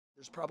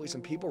There's probably some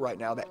people right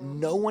now that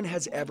no one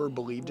has ever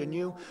believed in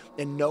you,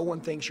 and no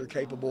one thinks you're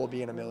capable of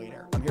being a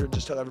millionaire. I'm here to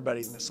just tell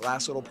everybody this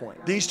last little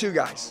point. These two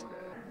guys,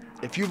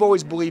 if you've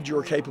always believed you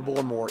were capable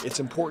of more, it's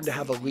important to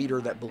have a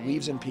leader that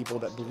believes in people,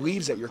 that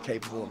believes that you're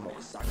capable of more.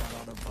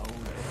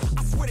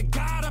 I swear to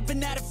God, I've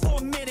been at it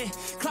for a minute.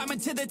 Climbing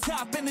to the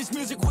top, and this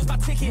music was my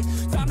ticket.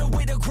 Found a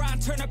way to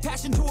grind, turn a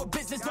passion to a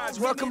business. Guys,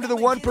 welcome to the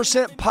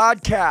 1%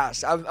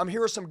 Podcast. I'm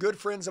here with some good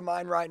friends of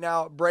mine right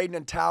now, Braden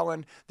and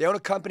Talon. They own a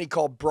company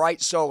called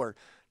Bright Solar.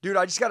 Dude,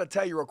 I just got to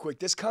tell you real quick,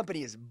 this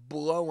company is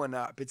blowing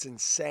up. It's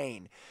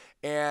insane.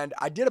 And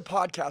I did a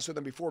podcast with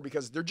them before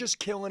because they're just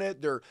killing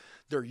it.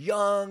 They're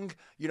young,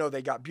 you know,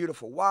 they got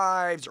beautiful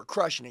wives, they're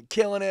crushing and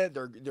killing it.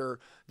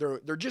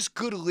 They're just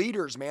good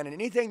leaders, man. And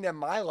anything in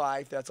my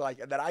life that's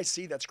like that I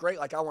see that's great,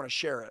 like I want to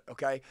share it,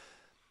 okay?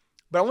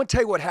 But I want to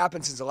tell you what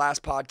happened since the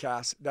last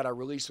podcast that I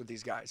released with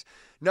these guys.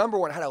 Number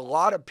one, I had a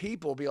lot of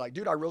people be like,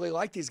 dude, I really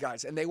like these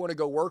guys, and they want to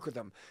go work with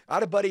them. I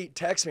had a buddy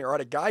text me, or I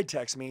had a guy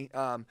text me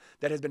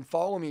that has been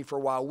following me for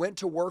a while, went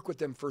to work with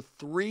them for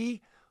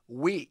 3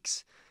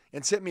 weeks,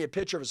 and sent me a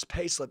picture of his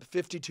pay slip,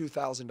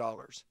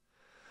 $52,000.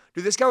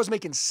 Dude, this guy was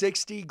making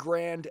 60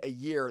 grand a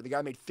year. The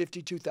guy made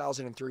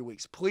 52,000 in 3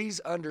 weeks. Please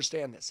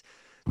understand this.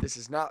 This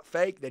is not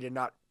fake. They did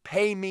not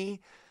pay me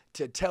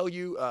to tell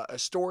you a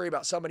story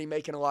about somebody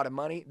making a lot of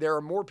money. There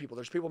are more people.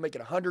 There's people making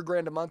 100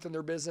 grand a month in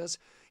their business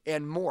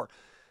and more.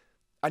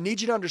 I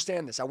need you to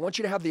understand this. I want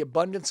you to have the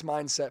abundance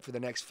mindset for the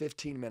next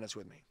 15 minutes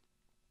with me.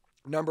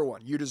 Number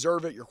one, you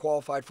deserve it. You're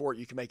qualified for it.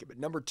 You can make it. But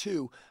number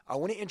two, I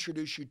want to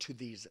introduce you to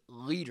these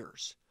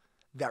leaders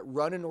that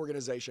run an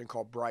organization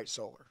called Bright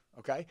Solar,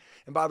 okay?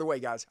 And by the way,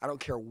 guys, I don't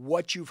care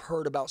what you've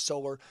heard about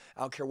solar.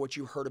 I don't care what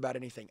you've heard about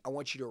anything. I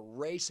want you to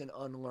erase and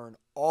unlearn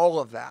all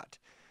of that,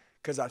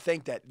 because I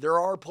think that there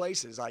are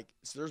places like,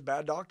 so there's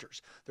bad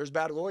doctors, there's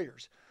bad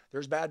lawyers,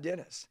 there's bad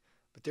dentists,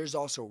 but there's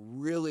also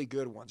really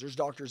good ones. There's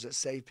doctors that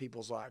save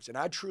people's lives. And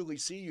I truly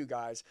see you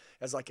guys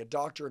as like a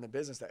doctor in a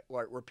business that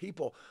where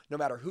people, no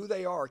matter who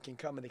they are, can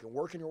come and they can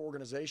work in your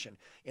organization.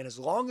 And as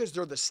long as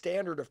they're the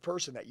standard of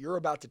person that you're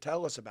about to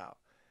tell us about,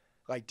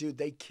 like, dude,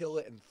 they kill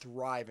it and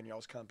thrive in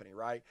y'all's company,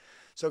 right?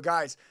 So,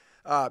 guys,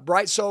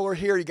 Bright Solar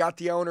here. You got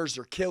the owners.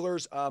 They're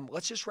killers.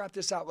 Let's just wrap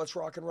this out. Let's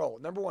rock and roll.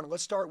 Number one,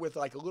 let's start with,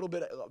 like, a little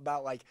bit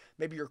about, like,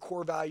 maybe your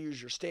core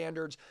values, your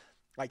standards,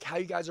 like how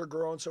you guys are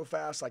growing so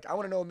fast. Like, I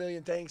want to know a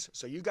million things.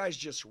 So you guys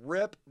just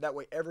rip. That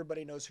way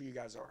everybody knows who you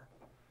guys are.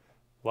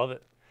 Love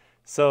it.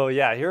 So,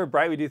 yeah, here at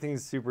Bright, we do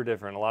things super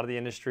different. A lot of the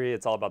industry,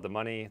 it's all about the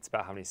money. It's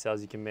about how many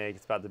sales you can make.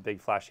 It's about the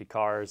big, flashy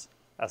cars.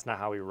 That's not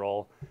how we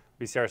roll.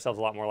 We see ourselves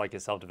a lot more like a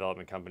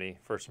self-development company,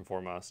 first and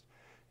foremost.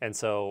 And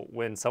so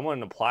when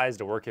someone applies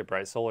to work at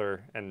Bright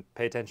Solar, and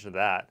pay attention to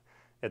that,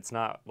 it's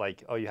not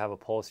like, oh, you have a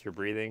pulse, you're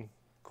breathing,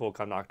 cool,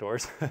 come knock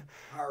doors.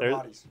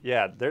 Bodies.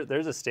 Yeah,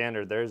 there's a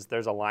standard.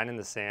 There's a line in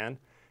the sand,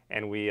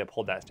 and we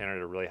uphold that standard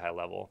at a really high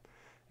level.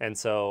 And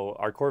so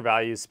our core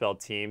values spell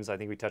teams. I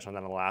think we touched on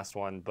that in the last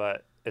one.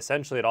 But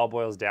essentially, it all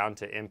boils down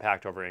to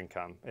impact over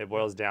income. It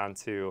boils down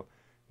to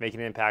making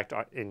an impact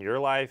in your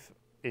life,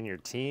 in your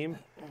team,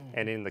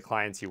 and in the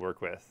clients you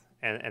work with.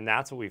 And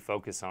that's what we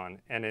focus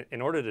on. And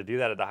in order to do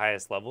that at the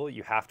highest level,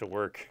 you have to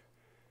work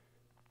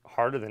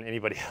harder than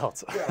anybody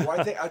else. Yeah, well,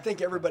 I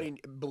think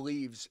everybody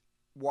believes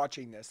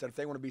watching this that if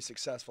they want to be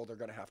successful, they're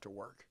going to have to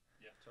work.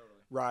 Yeah, totally.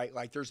 Right?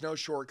 Like, there's no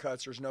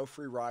shortcuts, there's no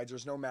free rides,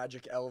 there's no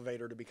magic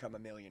elevator to become a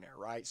millionaire,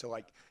 right? So,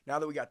 like, now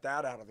that we got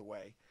that out of the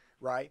way,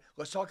 right,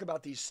 let's talk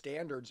about these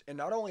standards, and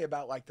not only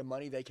about, like, the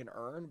money they can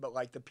earn, but,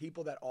 like, the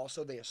people that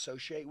also they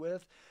associate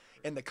with,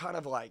 and the kind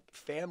of, like,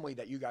 family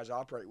that you guys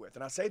operate with.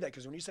 And I say that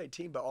because when you say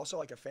team, but also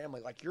like a family,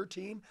 like, your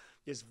team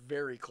is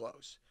very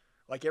close.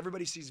 Like,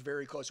 everybody sees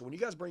very close. So when you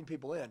guys bring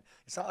people in,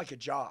 it's not like a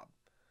job,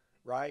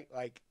 right?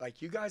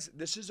 Like you guys,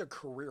 this is a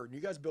career, and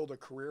you guys build a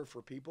career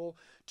for people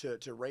to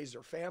raise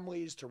their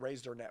families, to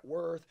raise their net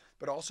worth,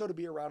 but also to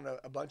be around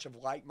a bunch of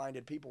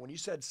like-minded people. When you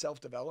said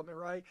self-development,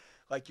 right?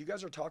 Like, you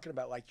guys are talking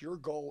about, like, your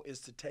goal is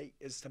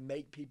to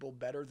make people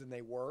better than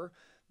they were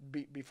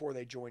before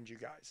they joined you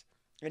guys.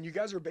 And you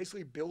guys are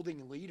basically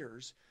building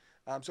leaders.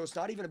 So it's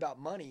not even about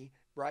money,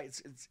 right?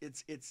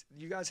 It's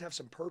you guys have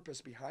some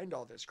purpose behind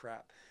all this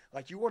crap.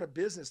 Like, you want a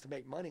business to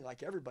make money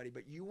like everybody,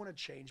 but you want to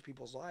change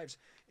people's lives.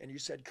 And you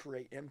said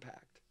create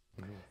impact.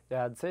 Mm-hmm.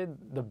 Yeah, I'd say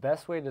the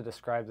best way to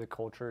describe the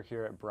culture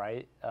here at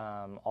Bright,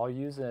 I'll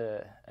use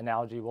an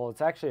analogy. Well, it's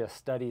actually a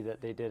study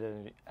that they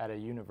did at a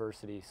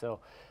university.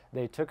 So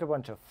they took a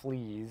bunch of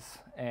fleas,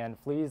 and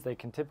fleas, they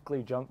can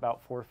typically jump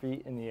about 4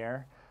 feet in the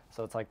air.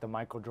 So it's like the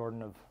Michael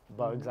Jordan of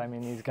bugs. I mean,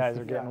 these guys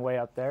are getting way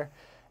up there.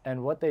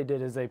 And what they did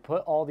is they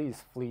put all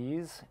these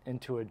fleas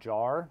into a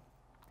jar,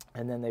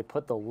 and then they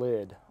put the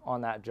lid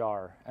on that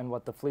jar. And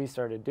what the fleas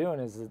started doing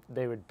is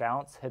they would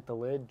bounce, hit the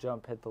lid,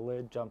 jump, hit the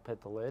lid, jump,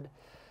 hit the lid.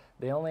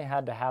 They only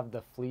had to have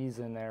the fleas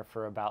in there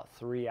for about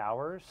 3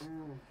 hours.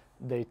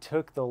 They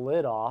took the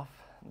lid off,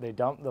 they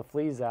dumped the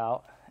fleas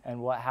out,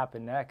 and what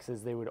happened next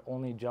is they would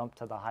only jump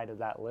to the height of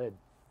that lid.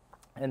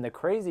 And the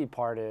crazy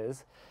part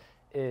is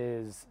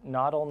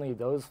not only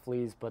those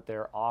fleas, but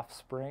their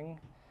offspring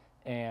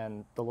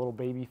and the little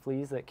baby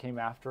fleas that came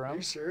after him. Are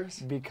you serious?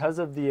 Because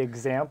of the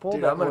example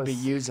Dude, that I'm going to was,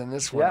 be using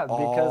this one yeah,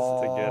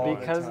 all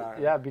because the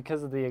time. yeah,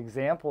 because of the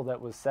example that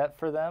was set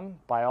for them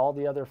by all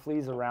the other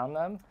fleas around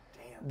them.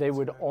 They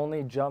would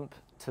only jump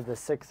to the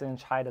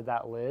 6-inch height of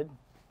that lid.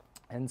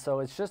 And so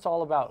it's just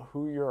all about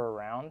who you're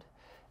around.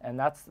 And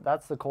that's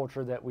the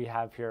culture that we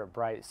have here at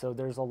Bright. So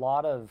there's a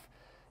lot of,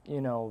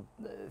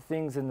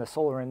 things in the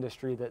solar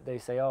industry that they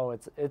say, oh,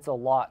 it's a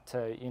lot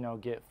to,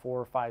 get 4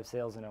 or 5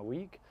 sales in a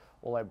week.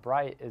 Well, at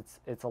Bright,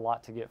 it's a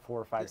lot to get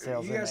 4 or 5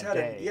 sales in a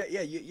day.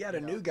 You had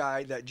a new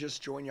guy that just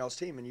joined y'all's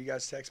team, and you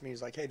guys text me.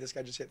 He's like, "Hey, this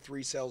guy just hit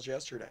 3 sales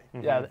yesterday."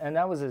 Mm-hmm. Yeah, and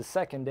that was his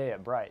second day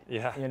at Bright.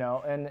 Yeah.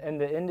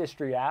 And the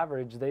industry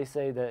average, they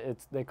say that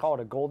they call it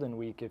a golden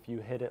week if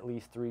you hit at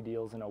least 3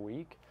 deals in a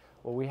week.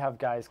 Well, we have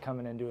guys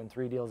coming and doing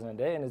 3 deals in a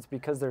day, and it's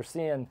because they're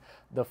seeing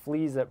the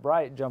fleas at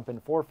Bright jumping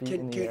 4 feet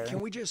in the air.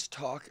 Can we just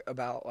talk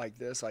about like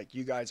this? Like,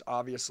 you guys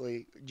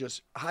obviously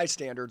just high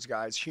standards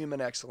guys,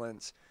 human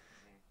excellence.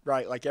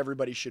 Right, like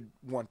everybody should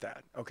want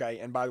that, okay?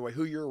 And by the way,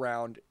 who you're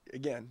around,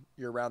 again,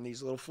 you're around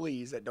these little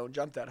fleas that don't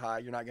jump that high,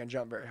 you're not going to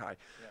jump very high.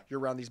 Yeah. You're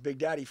around these big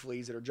daddy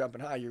fleas that are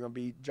jumping high, you're going to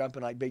be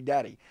jumping like Big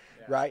Daddy,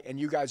 right? And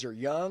you guys are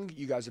young,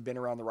 you guys have been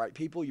around the right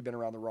people, you've been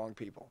around the wrong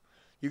people.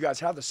 You guys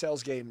have the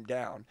sales game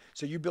down,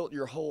 so you built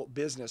your whole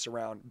business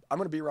around, I'm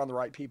going to be around the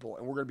right people,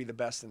 and we're going to be the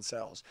best in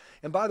sales.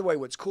 And by the way,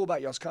 what's cool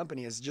about y'all's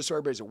company is, just so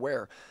everybody's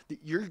aware, that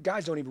your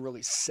guys don't even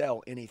really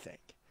sell anything.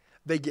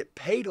 They get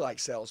paid like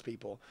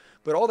salespeople,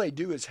 but all they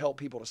do is help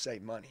people to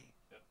save money.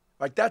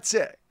 Like, that's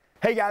it.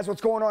 Hey guys,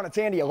 what's going on? It's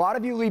Andy. A lot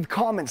of you leave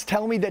comments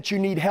telling me that you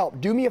need help.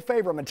 Do me a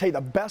favor. I'm going to tell you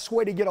the best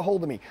way to get a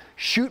hold of me.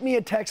 Shoot me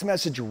a text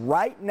message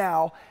right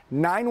now,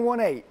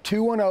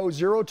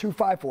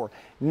 918-210-0254.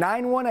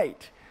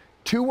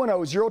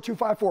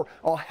 918-210-0254.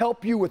 I'll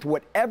help you with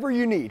whatever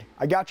you need.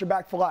 I got your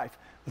back for life.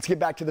 Let's get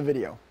back to the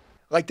video.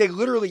 Like, they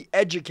literally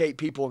educate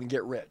people and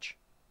get rich.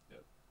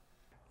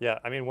 Yeah,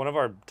 I mean, one of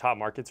our top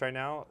markets right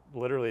now,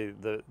 literally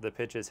the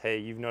pitch is, hey,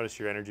 you've noticed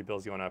your energy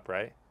bill's going up,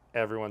 right?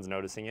 Everyone's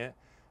noticing it.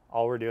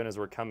 All we're doing is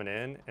we're coming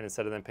in, and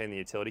instead of them paying the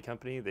utility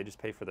company, they just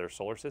pay for their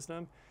solar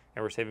system,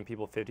 and we're saving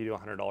people $50 to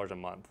 $100 a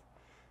month.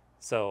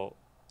 So,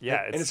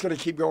 yeah. And it's going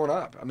to keep going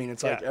up. I mean,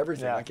 it's like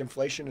everything. Yeah. Like,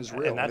 inflation is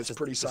real, and it's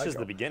pretty psycho. This is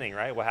the beginning,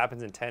 right? What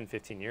happens in 10,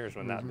 15 years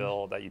when that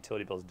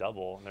utility bill's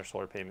double and their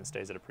solar payment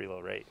stays at a pretty low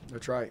rate?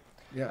 That's right.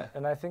 Yeah.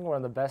 And I think one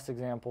of the best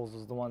examples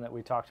is the one that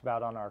we talked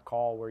about on our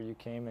call where you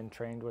came and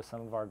trained with some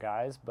of our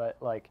guys. But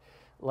like,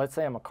 let's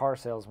say I'm a car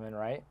salesman,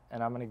 right?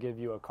 And I'm going to give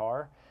you a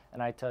car.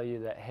 And I tell you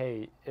that,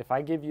 hey, if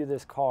I give you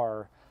this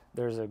car,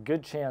 there's a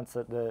good chance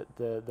that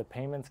the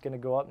payment's going to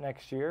go up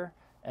next year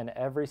and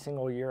every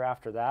single year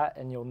after that.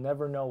 And you'll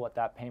never know what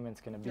that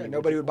payment's going to be. Yeah,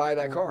 nobody would buy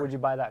that car. Would you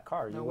buy that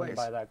car? No You ways. wouldn't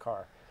buy that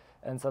car.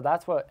 And so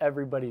that's what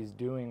everybody's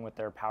doing with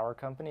their power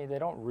company. They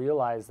don't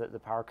realize that the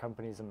power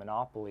company is a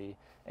monopoly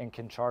and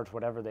can charge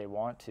whatever they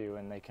want to,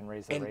 and they can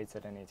raise their rates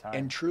at any time.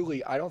 And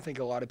truly, I don't think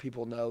a lot of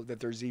people know that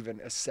there's even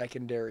a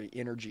secondary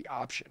energy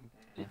option.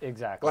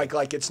 Exactly.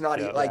 Like it's not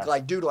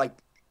dude, like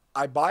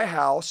I buy a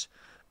house,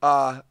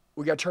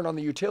 we got to turn on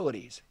the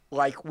utilities.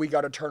 Like, we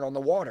got to turn on the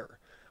water.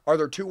 Are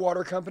there 2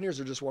 water companies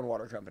or just 1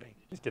 water company?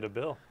 Just get a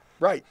bill.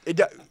 Right.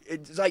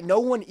 It's like no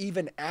one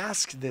even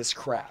asks this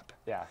crap.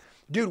 Yeah.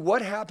 Dude,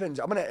 what happens?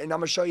 I'm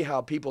gonna show you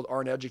how people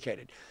aren't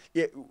educated.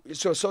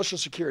 So Social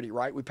Security,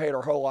 right? We pay it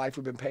our whole life.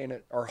 We've been paying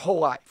it our whole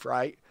life,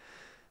 right?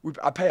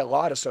 I pay a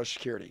lot of Social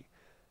Security.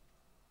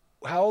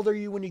 How old are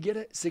you when you get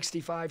it?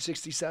 65,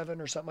 67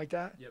 or something like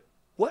that? Yep.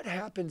 What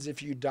happens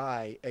if you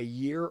die a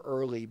year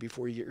early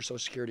before you get your Social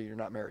Security and you're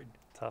not married?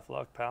 Tough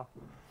luck, pal.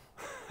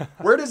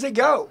 Where does it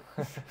go?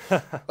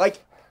 Like,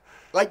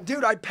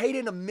 dude, I paid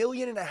in $1.5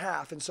 million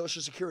in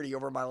Social Security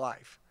over my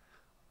life.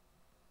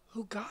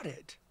 Who got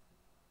it?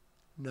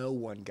 No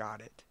one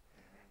got it.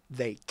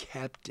 They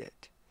kept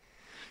it.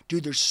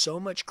 Dude, there's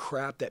so much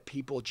crap that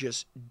people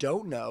just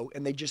don't know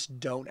and they just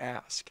don't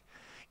ask.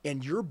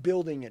 And you're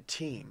building a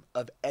team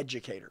of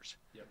educators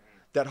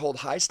that hold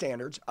high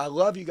standards. I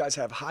love you guys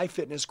have high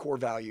fitness core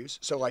values.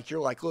 So like,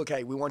 you're like, look,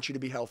 hey, we want you to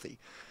be healthy.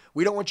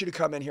 We don't want you to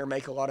come in here,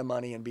 make a lot of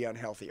money and be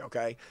unhealthy,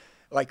 okay?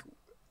 Like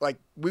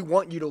we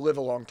want you to live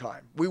a long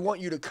time. We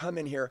want you to come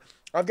in here.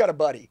 I've got a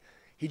buddy.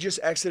 He just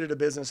exited a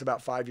business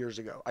about 5 years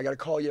ago. I got a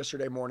call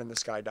yesterday morning,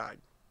 this guy died.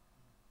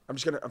 I'm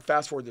just going to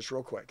fast forward this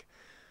real quick.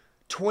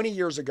 20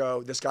 years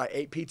ago, this guy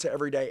ate pizza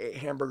every day, ate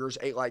hamburgers,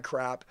 ate like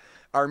crap.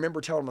 I remember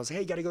telling him, I was,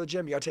 hey, you got to go to the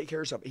gym. You got to take care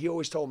of yourself. He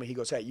always told me, he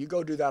goes, hey, you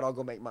go do that. I'll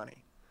go make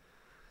money.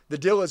 The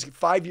deal is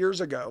 5 years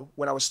ago,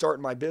 when I was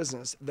starting my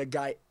business, the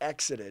guy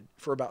exited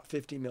for about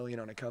 $50 million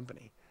on a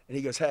company. And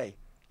he goes, hey,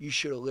 you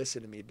should have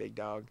listened to me, big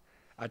dog.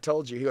 I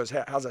told you. He goes,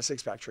 hey, how's that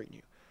six-pack treating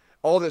you?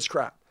 All this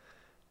crap.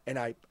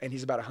 And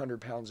he's about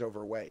 100 pounds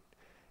overweight.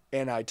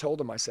 And I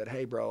told him, I said,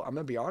 hey, bro, I'm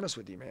going to be honest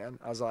with you, man.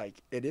 I was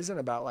like, it isn't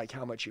about like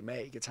how much you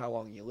make. It's how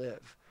long you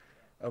live.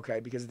 Okay?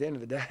 Because at the end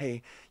of the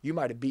day, you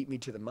might have beat me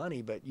to the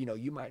money, but, you know,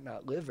 you might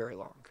not live very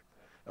long.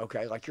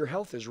 Okay? Like, your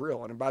health is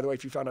real. And by the way,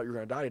 if you found out you're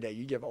going to die today,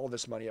 you give all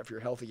this money up for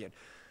your health again.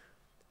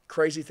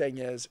 Crazy thing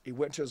is, he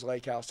went to his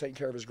lake house, taking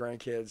care of his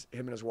grandkids,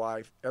 him and his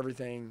wife,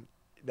 everything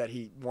that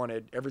he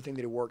wanted, everything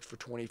that he worked for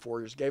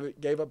 24 years,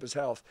 gave up his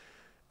health,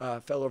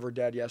 fell over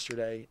dead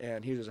yesterday,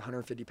 and he was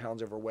 150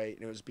 pounds overweight,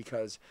 and it was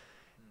because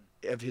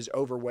of his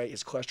overweight,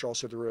 his cholesterol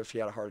through the roof, he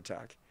had a heart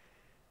attack.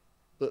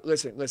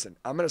 Listen,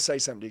 I'm going to say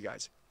something to you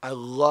guys. I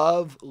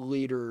love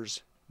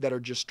leaders that are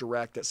just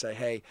direct, that say,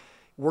 hey,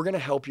 we're going to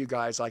help you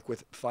guys like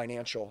with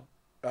financial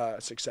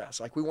success.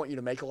 Like, we want you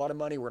to make a lot of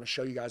money. We're going to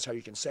show you guys how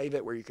you can save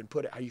it, where you can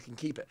put it, how you can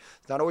keep it.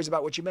 It's not always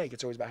about what you make.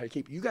 It's always about how you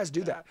keep it. You guys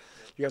do that.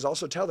 You guys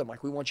also tell them,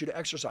 like, we want you to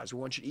exercise. We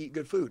want you to eat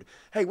good food.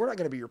 Hey, we're not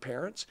going to be your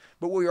parents,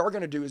 but what we are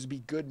going to do is be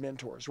good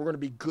mentors. We're going to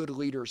be good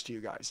leaders to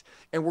you guys.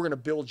 And we're going to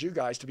build you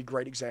guys to be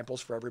great examples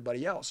for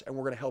everybody else. And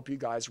we're going to help you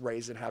guys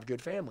raise and have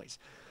good families.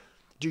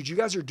 Dude, you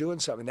guys are doing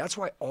something. That's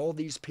why all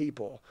these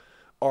people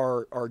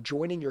are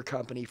joining your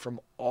company from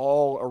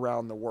all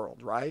around the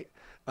world, right?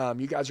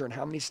 You guys are in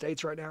how many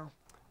states right now?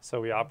 So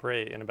we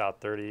operate in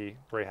about 30.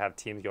 We have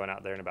teams going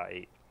out there in about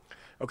 8.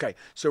 Okay,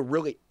 so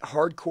really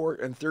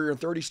hardcore, and you're in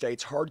 30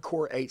 states,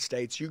 hardcore 8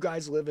 states. You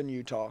guys live in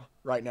Utah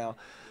right now.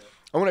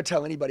 I want to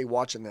tell anybody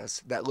watching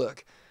this that,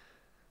 look,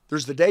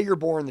 there's the day you're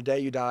born, the day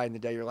you die, and the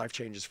day your life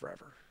changes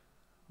forever.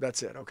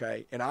 That's it,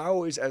 okay? And I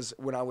always,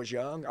 when I was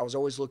young, I was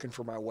always looking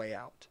for my way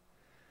out.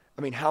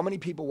 I mean, how many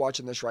people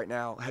watching this right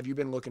now have you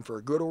been looking for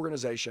a good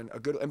organization,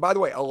 and by the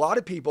way, a lot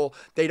of people,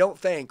 they don't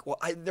think, well,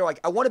 they're like,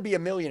 I want to be a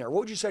millionaire. What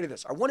would you say to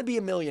this? I want to be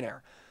a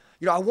millionaire.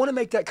 You know, I want to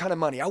make that kind of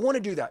money. I want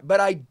to do that, but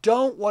I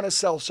don't want to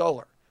sell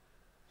solar.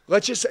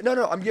 Let's just say,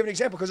 no, I'm giving an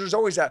example because there's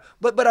always that,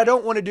 but I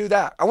don't want to do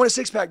that. I want a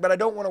six-pack, but I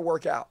don't want to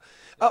work out.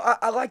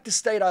 I like the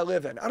state I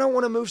live in. I don't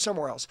want to move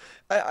somewhere else.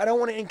 I don't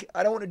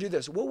want to do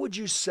this. What would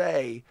you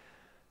say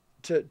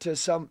to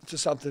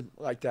something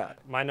like that?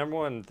 My number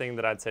one thing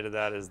that I'd say to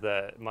that is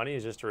that money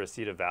is just a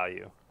receipt of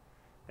value.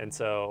 And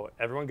so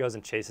everyone goes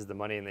and chases the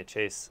money, and they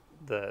chase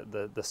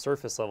the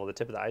surface level, the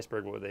tip of the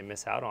iceberg. What they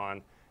miss out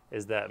on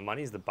is that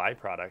money is the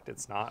byproduct.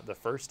 It's not the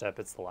first step,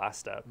 it's the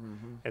last step.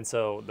 Mm-hmm. And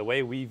so the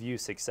way we view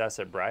success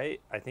at Bright,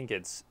 I think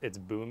it's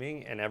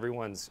booming, and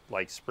everyone's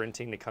like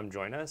sprinting to come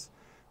join us,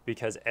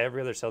 because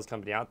every other sales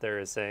company out there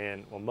is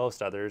saying, well,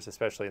 most others,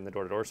 especially in the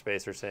door-to-door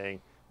space, are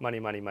saying money,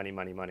 money, money,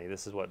 money, money.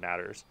 This is what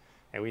matters.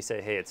 And we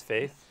say, hey, it's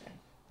faith,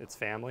 it's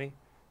family,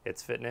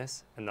 it's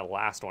fitness, and the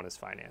last one is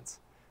finance,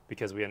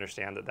 because we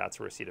understand that that's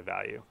a receipt of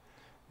value.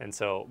 And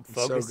so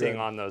focusing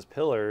on those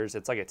pillars,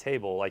 it's like a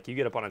table. Like, you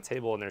get up on a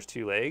table and there's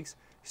 2 legs.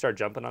 You start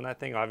jumping on that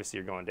thing, obviously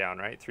you're going down,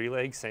 right? 3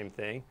 legs, same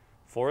thing.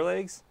 4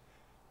 legs,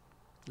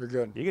 you're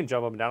good. You can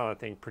jump up and down on that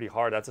thing pretty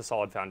hard. That's a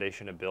solid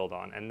foundation to build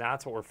on. And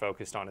that's what we're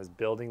focused on, is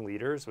building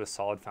leaders with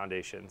solid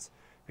foundations.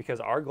 Because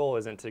our goal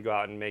isn't to go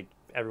out and make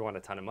everyone a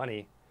ton of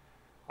money.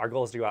 Our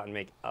goal is to go out and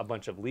make a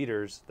bunch of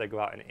leaders that go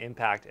out and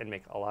impact and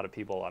make a lot of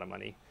people a lot of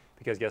money.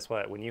 Because guess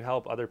what? When you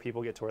help other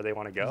people get to where they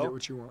want to go, you get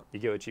what you want. You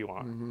get what you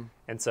want. Mm-hmm.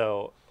 And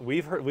so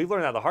we've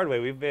learned that the hard way.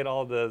 We've made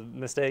all the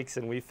mistakes,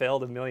 and we've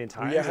failed a million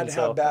times. You had to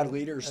have bad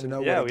leaders to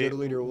know what a good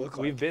leader will look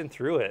like. We've been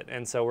through it.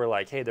 And so we're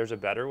like, hey, there's a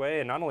better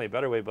way. And not only a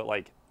better way, but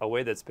like a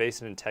way that's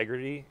based in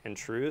integrity and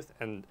truth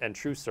and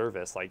true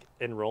service, like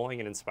enrolling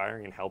and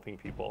inspiring and helping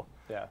people.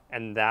 Yeah.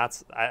 And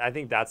I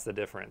think that's the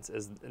difference,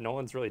 is no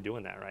one's really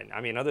doing that right now.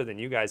 I mean, other than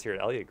you guys here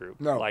at Elliott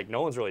Group. No. Like,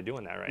 no one's really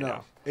doing that right now.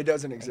 No, it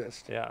doesn't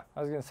exist. Yeah.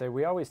 I was going to say,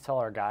 we always tell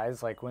our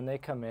guys, like, when they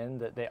come in,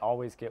 that they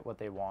always get what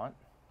they want.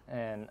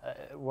 And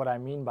what I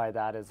mean by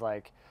that is,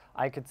 like,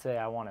 I could say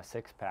I want a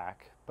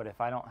 6-pack, but if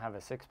I don't have a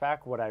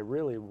 6-pack, what I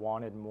really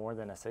wanted more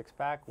than a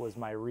 6-pack was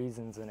my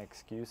reasons and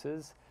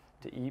excuses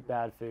to eat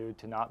bad food,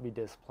 to not be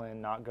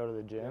disciplined, not go to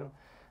the gym.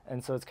 Yeah.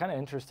 And so it's kind of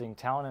interesting.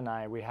 Talon and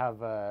I, we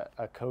have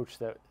a coach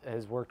that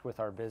has worked with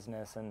our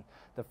business. And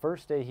the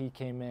first day he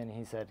came in,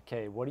 he said,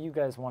 okay, what do you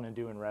guys want to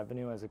do in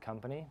revenue as a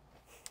company?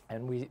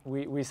 And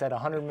we said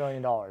 $100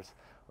 million.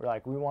 We're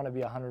like, we want to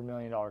be a $100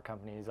 million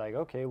company. He's like,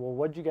 okay, well,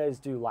 what'd you guys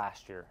do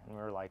last year? And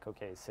we were like,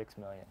 okay, $6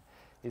 million.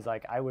 He's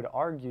like, I would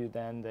argue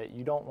then that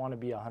you don't want to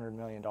be a $100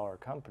 million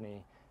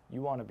company.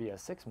 You want to be a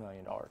 $6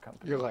 million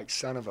company. You're like,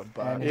 son of a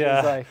bug. And yeah.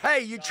 he's like, hey,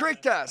 you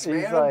tricked us,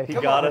 man. He's like, he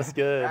got us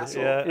good.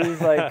 Asshole. Yeah. He's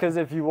like, because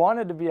if you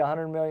wanted to be a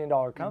 $100 million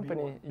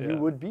company, you Yeah.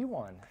 would be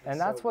one. And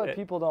that's what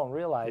people don't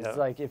realize. Yeah. It's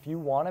like, if you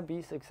want to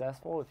be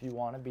successful, if you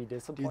want to be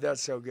disciplined. Dude,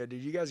 that's so good.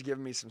 Dude, you guys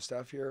giving me some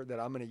stuff here that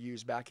I'm going to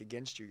use back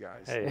against you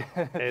guys. Hey,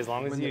 as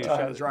long as When the you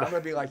time is right, I'm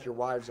going to be like your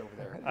wives over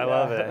there. I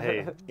love it.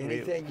 Hey,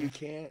 Anything you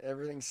can,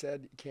 everything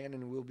said can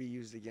and will be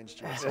used against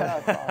you. So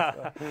That's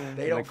awesome.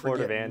 they in don't the court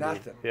of forget Andy.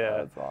 nothing. Yeah.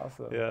 That's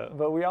awesome. Yeah.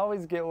 But we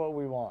always get what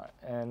we want.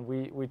 And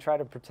we try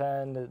to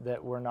pretend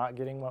that we're not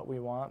getting what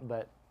we want,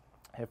 but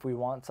if we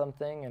want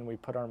something and we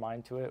put our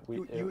mind to it, it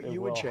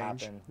you will would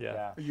change. happen.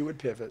 Yeah. You would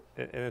pivot.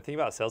 And the thing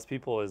about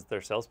salespeople is they're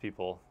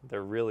salespeople.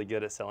 They're really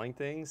good at selling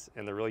things,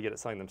 and they're really good at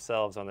selling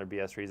themselves on their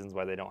BS reasons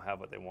why they don't have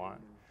what they want.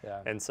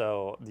 Yeah. And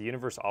so the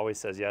universe always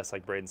says yes,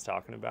 like Braden's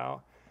talking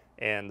about.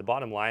 And the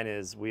bottom line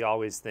is, we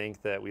always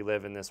think that we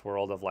live in this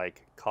world of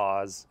like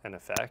cause and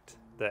effect,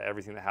 that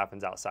everything that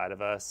happens outside of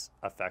us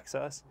affects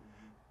us.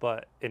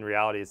 But in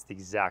reality, it's the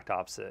exact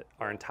opposite.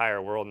 Our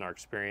entire world and our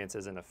experience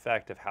is an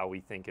effect of how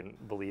we think and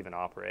believe and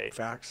operate.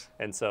 Facts.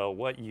 And so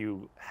what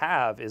you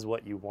have is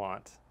what you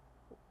want,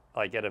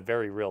 like at a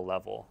very real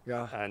level.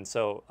 Yeah. And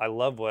so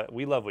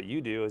we love what you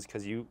do is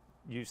because you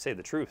say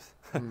the truth.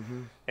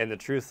 And the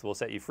truth will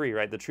set you free,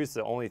 right? The truth is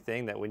the only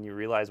thing that when you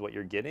realize what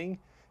you're getting,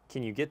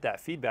 can you get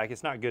that feedback?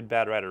 It's not good,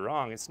 bad, right, or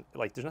wrong. It's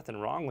like there's nothing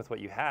wrong with what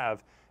you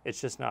have.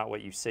 It's just not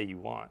what you say you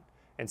want.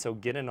 And so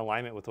get in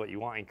alignment with what you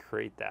want and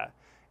create that.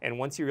 And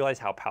once you realize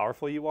how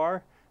powerful you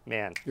are,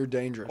 man, You're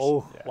dangerous.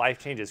 oh, life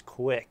changes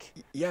quick.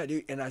 Yeah,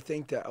 dude. And I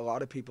think that a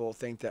lot of people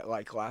think that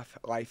like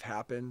life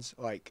happens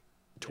like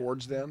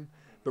towards them,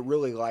 but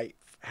really life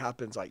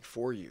happens like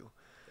for you.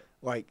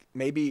 Like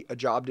maybe a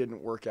job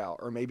didn't work out,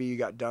 or maybe you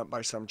got dumped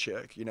by some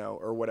chick, you know,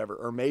 or whatever.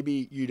 Or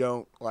maybe you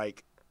don't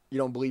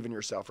believe in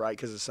yourself, right?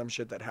 Because of some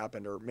shit that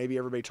happened, or maybe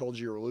everybody told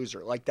you you're a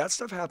loser. Like that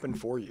stuff happened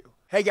for you.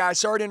 Hey guys,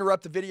 sorry to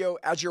interrupt the video.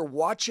 As you're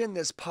watching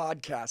this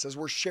podcast, as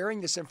we're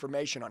sharing this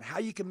information on how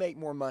you can make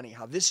more money,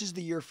 how this is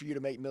the year for you to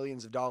make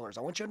millions of dollars,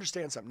 I want you to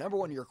understand something. Number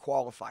one, you're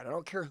qualified. I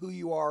don't care who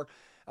you are.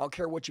 I don't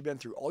care what you've been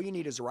through. All you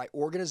need is the right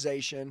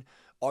organization.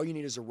 All you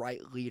need is the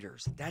right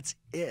leaders. That's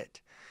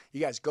it. You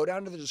guys, go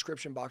down to the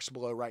description box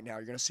below right now.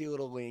 You're going to see a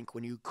little link.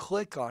 When you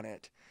click on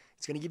it,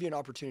 it's going to give you an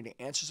opportunity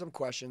to answer some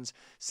questions,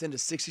 send a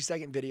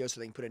 60-second video so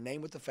they can put a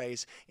name with the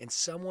face, and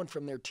someone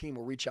from their team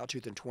will reach out to you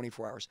within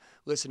 24 hours.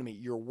 Listen to me.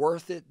 You're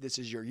worth it. This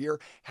is your year.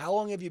 How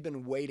long have you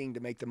been waiting to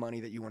make the money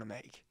that you want to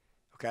make?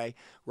 Okay?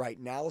 Right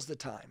now is the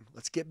time.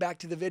 Let's get back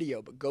to the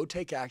video, but go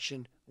take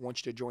action. I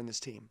want you to join this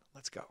team.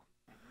 Let's go.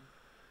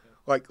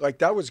 Like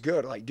that was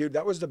good. Like, dude,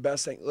 that was the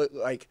best thing.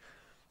 Like,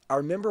 I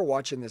remember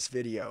watching this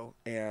video,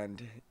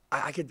 and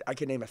I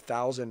could name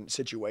 1,000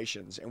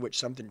 situations in which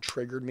something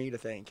triggered me to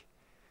think.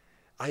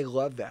 I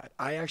love that.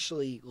 I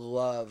actually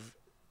love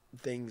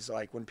things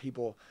like when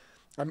people,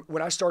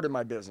 when I started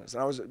my business,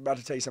 and I was about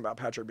to tell you something about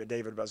Patrick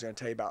David, but I was going to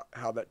tell you about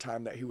how that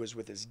time that he was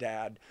with his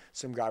dad,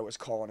 some guy was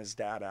calling his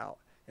dad out.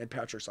 And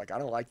Patrick's like, I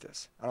don't like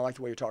this. I don't like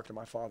the way you're talking to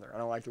my father. I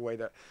don't like the way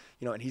that,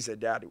 you know, and he said,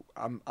 Dad,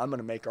 I'm going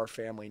to make our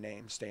family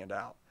name stand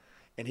out.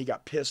 And he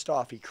got pissed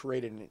off. He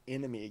created an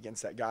enemy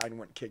against that guy and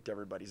went and kicked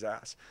everybody's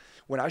ass.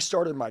 When I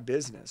started my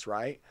business,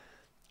 right?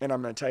 And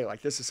I'm going to tell you,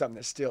 like, this is something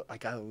that's still,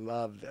 like, I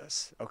love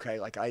this, okay?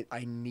 Like, I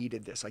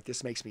needed this. Like,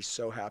 this makes me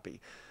so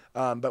happy.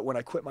 But when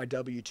I quit my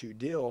W-2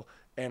 deal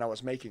and I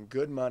was making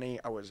good money,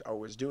 I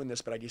was doing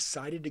this, but I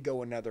decided to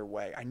go another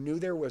way. I knew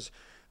there was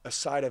a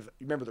side of,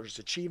 remember, there's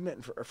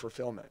achievement and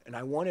fulfillment. And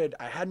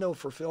I had no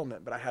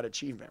fulfillment, but I had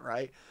achievement,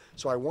 right?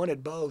 So I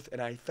wanted both,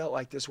 and I felt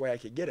like this way I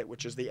could get it,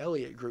 which is the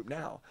Elliott Group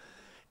now.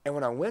 And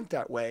when I went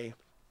that way,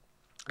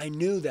 I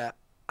knew that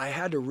I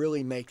had to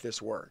really make this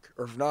work,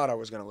 or if not, I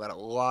was going to let a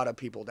lot of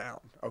people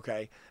down,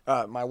 okay?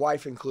 My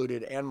wife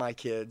included, and my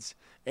kids,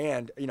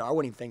 and, you know, I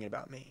wasn't even thinking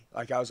about me.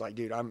 Like, I was like,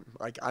 dude, I'm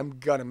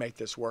going to make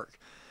this work.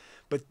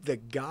 But the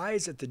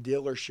guys at the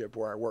dealership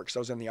where I worked, because I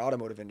was in the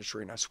automotive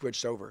industry and I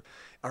switched over,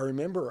 I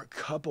remember a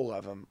couple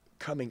of them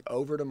coming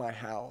over to my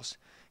house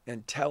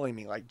and telling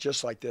me, like,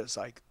 just like this,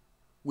 like,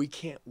 we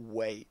can't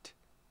wait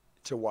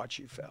to watch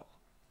you fail.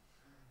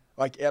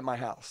 Like, at my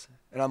house.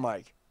 And I'm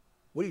like,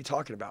 what are you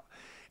talking about?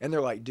 And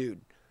they're like,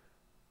 dude,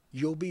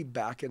 you'll be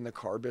back in the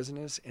car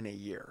business in a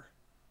year.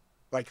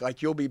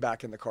 Like you'll be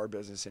back in the car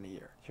business in a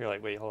year. You're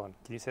like, wait, hold on.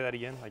 Can you say that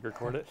again? Like,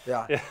 record it?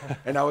 Yeah.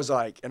 And I was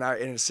like, and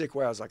in a sick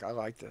way, I was like, I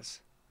like this.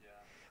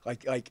 Yeah.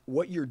 Like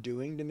what you're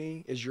doing to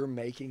me is you're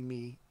making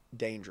me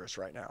dangerous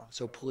right now.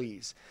 So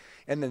please.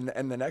 And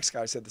the next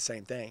guy said the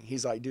same thing.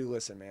 He's like, dude,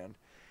 listen, man.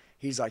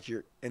 He's like,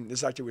 and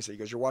this actor was, he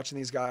goes, you're watching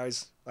these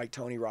guys like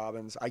Tony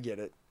Robbins. I get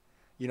it.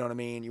 You know what I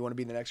mean? You want to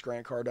be the next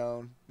Grant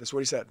Cardone? That's what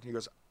he said. He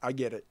goes, I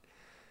get it.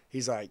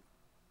 He's like,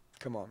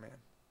 come on, man.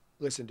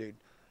 Listen, dude,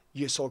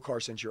 you sold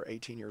cars since you were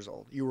 18 years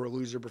old. You were a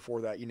loser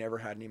before that. You never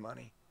had any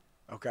money,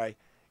 okay?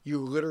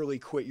 You literally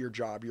quit your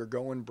job. You're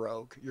going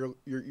broke.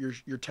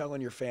 You're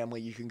telling your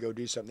family you can go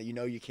do something that you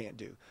know you can't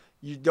do.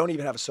 You don't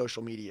even have a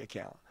social media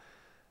account.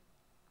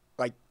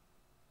 Like,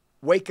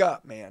 wake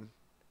up, man,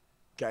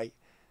 okay?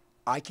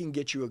 I can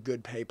get you a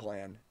good pay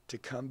plan to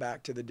come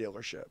back to the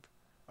dealership,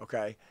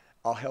 okay?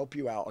 I'll help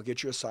you out. I'll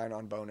get you a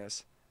sign-on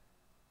bonus.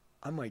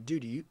 I'm like,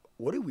 dude,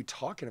 what are we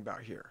talking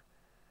about here?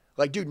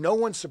 Like, dude, no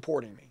one's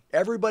supporting me.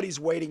 Everybody's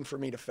waiting for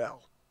me to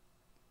fail.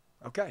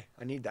 Okay,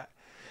 I need that.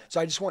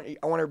 So I want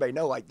everybody to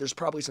know, like, there's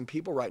probably some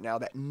people right now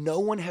that no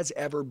one has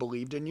ever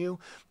believed in you,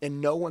 and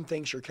no one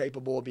thinks you're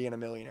capable of being a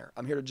millionaire.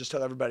 I'm here to just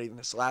tell everybody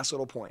this last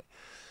little point.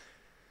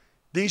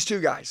 These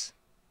two guys,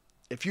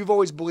 if you've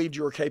always believed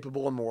you were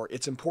capable of more,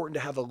 it's important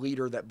to have a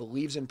leader that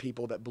believes in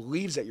people, that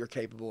believes that you're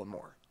capable of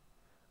more.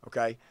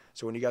 Okay,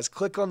 so when you guys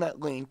click on that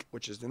link,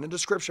 which is in the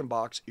description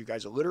box, you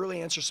guys will literally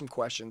answer some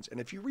questions. And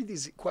if you read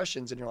these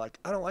questions and you're like,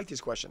 I don't like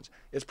these questions,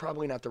 it's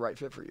probably not the right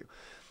fit for you.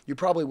 You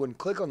probably wouldn't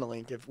click on the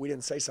link if we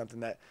didn't say something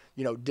that,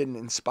 you know, didn't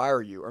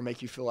inspire you or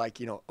make you feel like,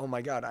 you know, oh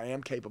my God, I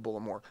am capable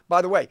of more.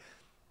 By the way,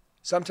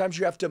 sometimes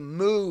you have to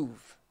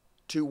move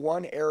to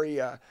one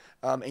area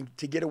and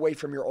to get away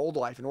from your old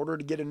life. In order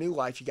to get a new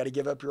life, you got to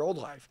give up your old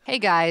life. Hey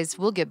guys,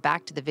 we'll get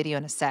back to the video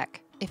in a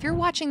sec. If you're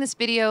watching this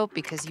video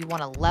because you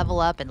want to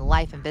level up in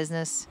life and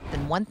business,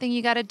 then one thing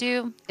you got to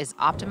do is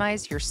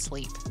optimize your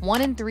sleep.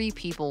 1 in 3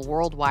 people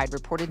worldwide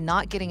reported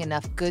not getting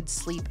enough good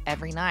sleep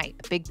every night.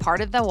 A big part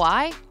of the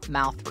why?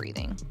 Mouth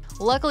breathing.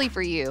 Luckily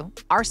for you,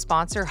 our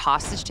sponsor,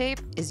 Hostage Tape,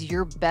 is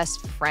your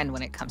best friend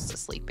when it comes to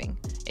sleeping.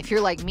 If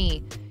you're like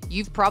me,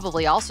 you've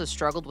probably also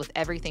struggled with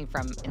everything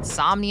from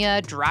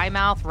insomnia, dry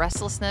mouth,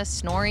 restlessness,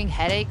 snoring,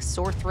 headaches,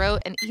 sore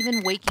throat, and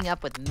even waking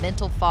up with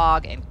mental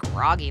fog and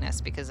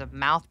grogginess because of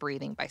mouth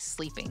breathing by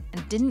sleeping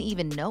and didn't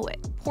even know it.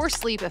 Poor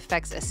sleep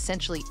affects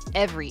essentially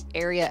every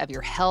area of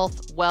your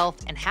health,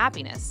 wealth, and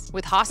happiness.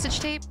 With Hostage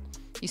Tape,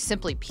 you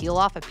simply peel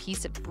off a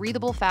piece of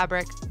breathable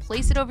fabric,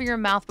 place it over your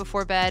mouth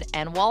before bed,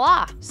 and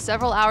voila!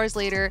 Several hours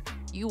later,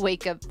 you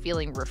wake up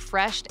feeling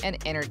refreshed and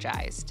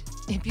energized.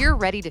 If you're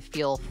ready to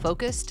feel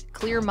focused,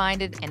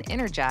 clear-minded, and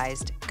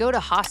energized, go to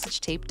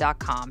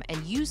hostagetape.com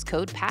and use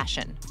code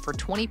PASSION for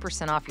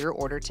 20% off your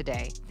order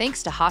today.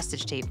 Thanks to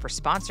Hostage Tape for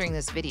sponsoring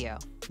this video.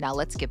 Now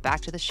let's get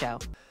back to the show.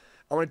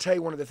 I want to tell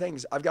you one of the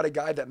things. I've got a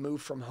guy that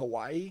moved from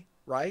Hawaii,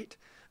 right,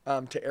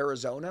 to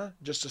Arizona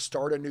just to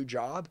start a new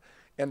job.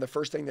 And the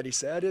first thing that he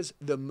said is,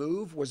 the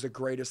move was the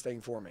greatest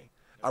thing for me.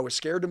 I was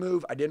scared to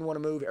move. I didn't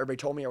want to move. Everybody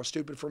told me I was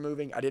stupid for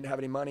moving. I didn't have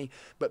any money.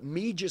 But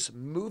me just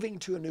moving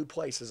to a new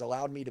place has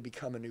allowed me to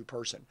become a new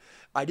person.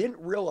 I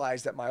didn't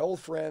realize that my old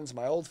friends,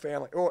 my old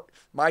family, or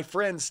my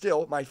friends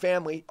still, my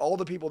family, all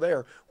the people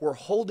there were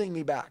holding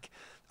me back.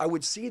 I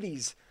would see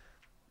these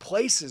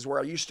places where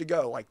I used to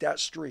go, like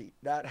that street,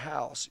 that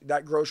house,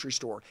 that grocery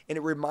store, and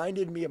it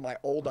reminded me of my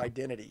old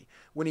identity.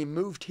 When he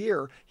moved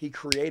here, he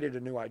created a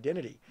new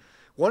identity.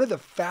 One of the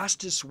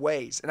fastest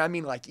ways, and I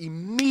mean like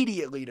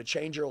immediately, to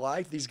change your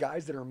life, these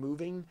guys that are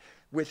moving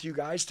with you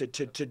guys to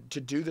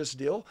do this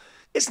deal,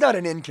 it's not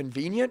an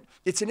inconvenient.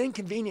 It's an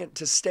inconvenient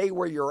to stay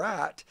where you're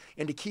at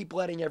and to keep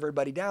letting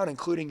everybody down,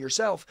 including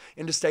yourself,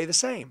 and to stay the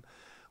same.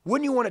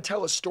 Wouldn't you want to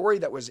tell a story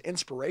that was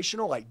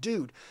inspirational? Like,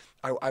 dude,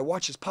 I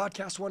watched this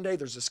podcast one day.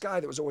 There's this guy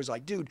that was always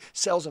like, dude,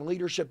 sales and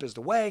leadership is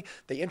the way.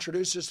 They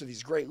introduced us to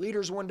these great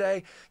leaders one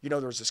day. You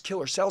know, there was this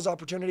killer sales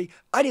opportunity.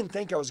 I didn't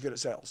think I was good at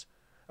sales.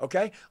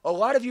 Okay? A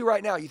lot of you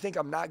right now, you think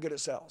I'm not good at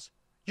sales.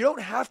 You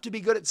don't have to be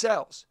good at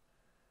sales.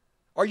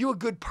 Are you a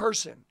good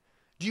person?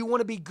 Do you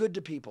want to be good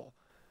to people?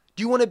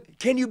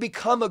 Can you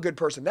become a good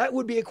person? That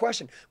would be a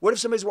question. What if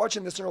somebody's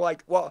watching this and they're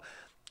like, well,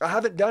 I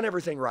haven't done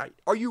everything right.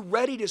 Are you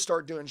ready to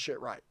start doing shit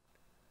right?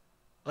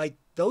 Like,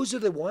 those are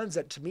the ones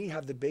that to me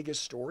have the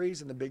biggest stories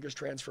and the biggest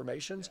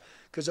transformations,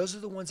 because those are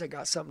the ones that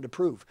got something to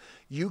prove.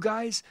 You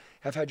guys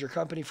have had your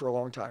company for a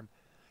long time.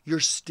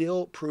 You're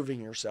still proving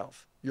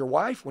yourself. Your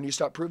wife, when you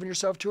stop proving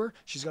yourself to her,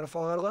 she's going to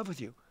fall out of love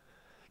with you.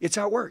 It's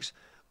how it works.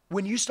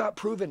 When you stop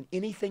proving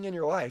anything in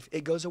your life,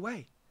 it goes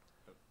away.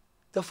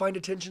 They'll find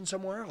attention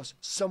somewhere else.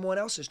 Someone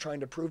else is trying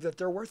to prove that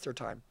they're worth their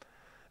time.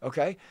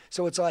 Okay?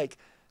 So it's like,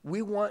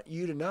 we want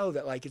you to know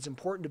that, like, it's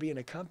important to be in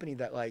a company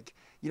that, like,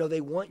 you know, they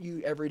want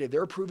you every day.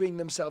 They're proving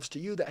themselves to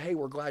you that, hey,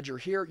 we're glad you're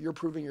here. You're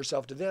proving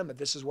yourself to them that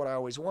this is what I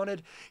always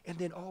wanted. And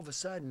then all of a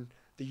sudden,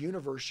 the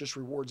universe just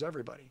rewards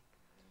everybody.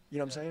 You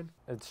know what I'm saying?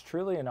 It's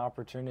truly an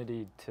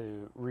opportunity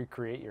to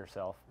recreate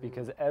yourself,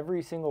 because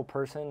every single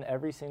person,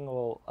 every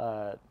single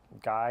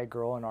guy,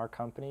 girl in our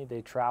company,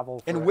 they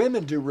travel. And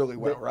women do really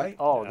well, right?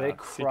 Oh, Yeah, they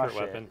crush secret it.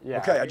 weapon. Yeah.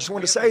 Okay, I just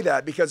wanted to say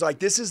that because, like,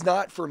 this is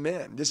not for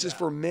men. This is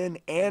for men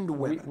and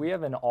women. We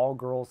have an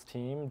all-girls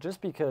team just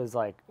because,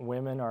 like,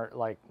 women are,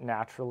 like,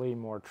 naturally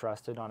more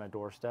trusted on a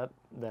doorstep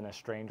than a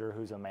stranger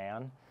who's a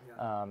man.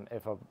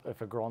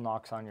 If a girl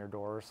knocks on your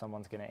door,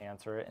 someone's going to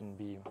answer it and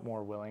be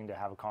more willing to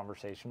have a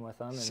conversation with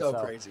them. And so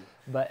crazy.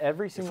 But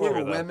every If single we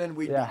were women,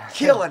 we'd be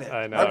killing it.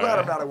 I know, I'm glad right?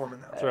 I'm not a woman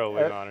though. Throw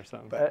a wig on or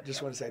something. But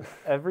just want to say that.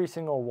 every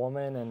single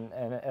woman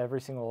and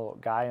every single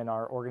guy in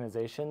our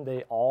organization,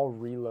 they all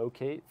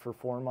relocate for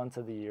 4 months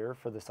of the year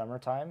for the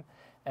summertime.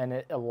 And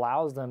it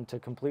allows them to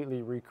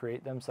completely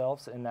recreate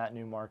themselves in that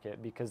new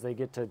market, because they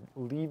get to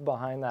leave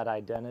behind that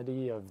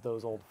identity of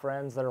those old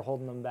friends that are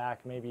holding them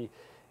back, maybe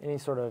any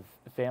sort of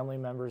family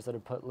members that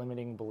have put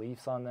limiting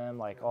beliefs on them,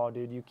 like, oh,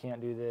 dude, you can't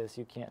do this,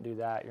 you can't do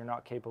that, you're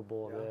not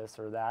capable of this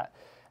or that.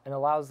 And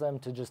allows them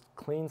to just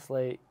clean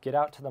slate, get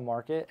out to the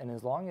market, and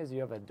as long as you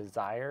have a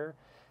desire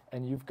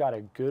and you've got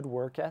a good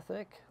work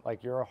ethic,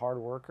 like you're a hard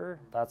worker,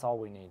 that's all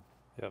we need.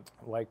 Yep.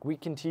 Like, we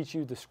can teach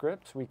you the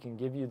scripts, we can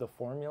give you the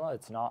formula,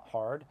 it's not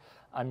hard.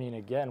 I mean,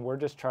 again, we're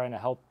just trying to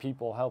help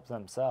people help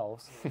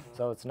themselves.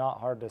 So it's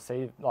not hard to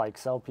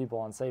sell people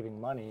on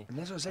saving money. And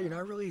that's what I say, you're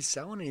not really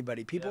selling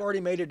anybody. People already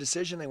made a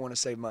decision they want to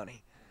save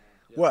money.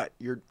 What?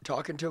 You're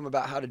talking to them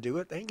about how to do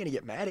it? They ain't going to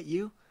get mad at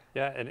you.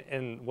 Yeah,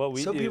 and what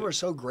we do. People are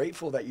so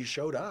grateful that you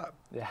showed up.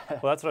 Yeah.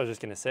 Well, that's what I was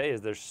just going to say,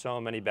 is there's so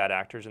many bad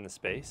actors in the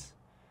space,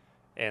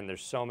 and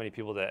there's so many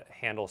people that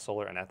handle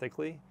solar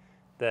unethically,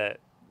 that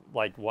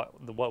like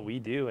what we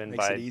do, and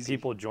Makes by it easy.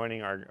 people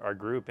joining our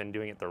group and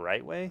doing it the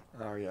right way,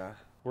 Oh, yeah.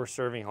 we're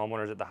serving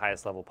homeowners at the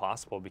highest level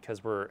possible,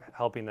 because we're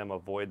helping them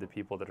avoid the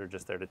people that are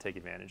just there to take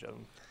advantage of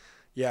them.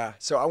 Yeah,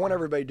 so I want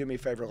everybody to do me a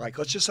favor. Like,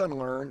 let's just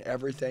unlearn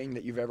everything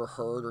that you've ever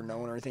heard or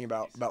known or anything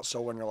about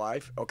solar in your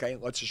life. Okay,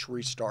 let's just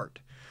restart.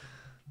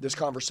 This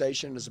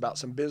conversation is about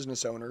some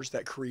business owners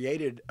that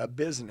created a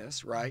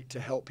business, right, to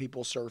help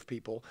people, serve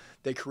people.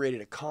 They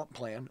created a comp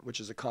plan, which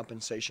is a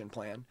compensation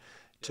plan,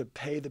 to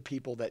pay the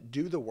people that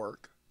do the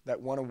work,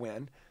 that want to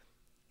win,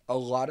 a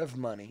lot of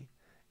money,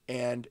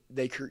 and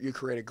you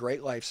create a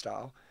great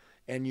lifestyle,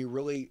 and you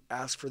really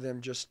ask for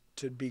them just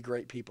to be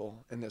great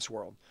people in this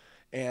world.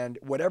 And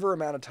whatever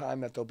amount of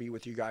time that they'll be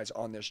with you guys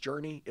on this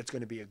journey, it's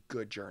going to be a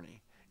good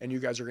journey. And you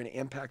guys are going to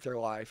impact their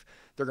life.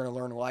 They're going to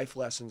learn life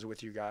lessons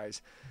with you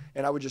guys.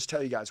 And I would just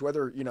tell you guys,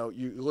 whether,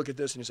 you look at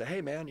this and you say,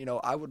 hey man,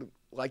 I would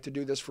like to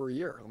do this for a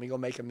year. Let me go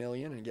make $1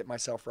 million and get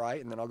myself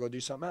right, and then I'll go do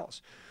something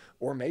else.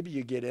 Or maybe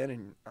you get in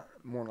and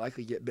more than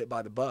likely get bit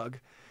by the bug,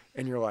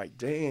 and you're like,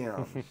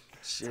 damn,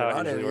 shit,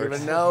 I didn't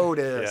even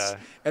notice. Yeah.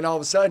 And all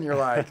of a sudden you're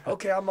like,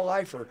 okay, I'm a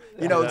lifer.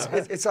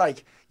 It's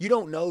like, you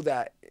don't know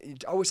that.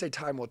 I always say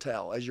time will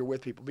tell as you're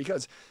with people,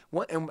 because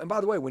and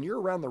by the way, when you're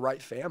around the right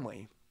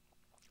family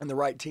and the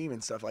right team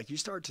and stuff, like, you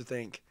start to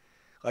think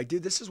like,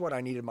 dude, this is what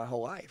I needed my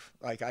whole life.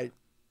 Like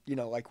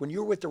like when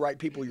you're with the right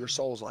people, your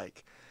soul's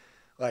like,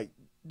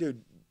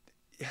 dude,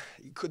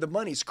 the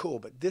money's cool,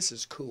 but this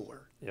is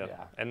cooler. Yep.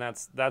 Yeah. And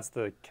that's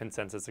the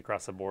consensus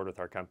across the board with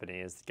our company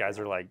is guys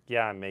are like,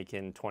 yeah, I'm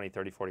making 20,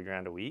 30, 40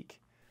 grand a week.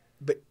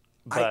 But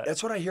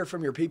that's what I hear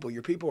from your people.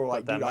 Your people are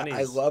like, dude,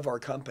 I love our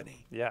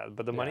company. Yeah,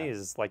 but the money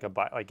is like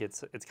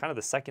it's kind of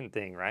the second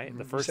thing, right? Mm-hmm.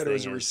 The first you said thing it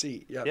was a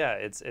receipt. Yep. Yeah,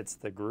 it's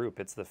the group,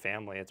 it's the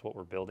family, it's what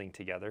we're building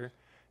together,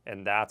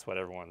 and that's what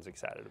everyone's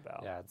excited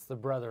about. Yeah, it's the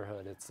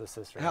brotherhood, it's the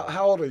sisterhood.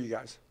 How old are you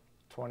guys?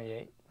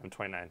 28. I'm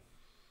 29.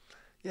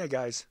 Yeah,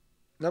 guys.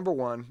 Number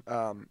one,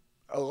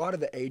 a lot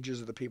of the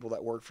ages of the people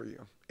that work for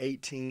you,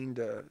 18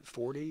 to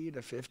 40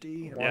 to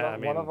 50.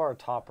 One of our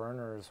top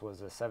earners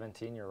was a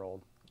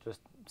 17-year-old, just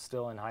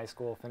still in high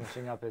school,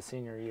 finishing up his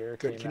senior year.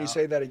 Good. Can you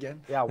say that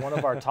again? Yeah, one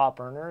of our top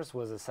earners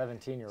was a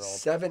 17-year-old.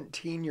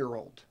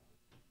 17-year-old.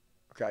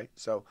 Okay,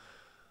 so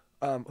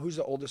who's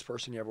the oldest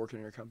person you have working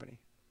in your company?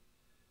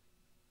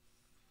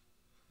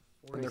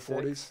 46, in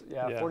their 40s?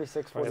 Yeah,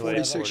 46,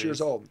 46 years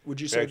old.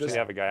 Would you say this? We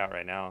have a guy out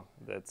right now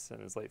that's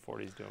in his late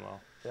 40s doing well.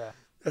 Yeah.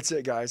 That's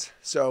it, guys.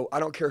 So I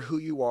don't care who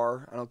you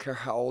are. I don't care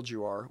how old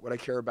you are. What I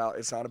care about,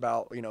 it's not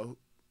about,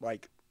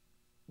 like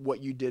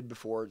what you did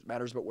before. It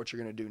matters about what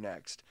you're going to do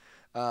next.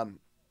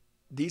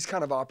 These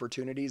kind of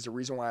opportunities, the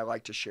reason why I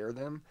like to share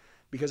them,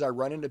 because I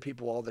run into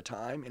people all the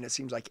time, and it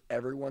seems like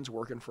everyone's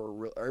looking for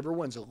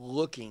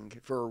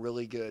a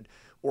really good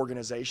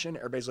organization.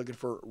 Everybody's looking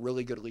for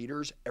really good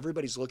leaders.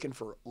 Everybody's looking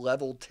for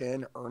level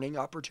 10 earning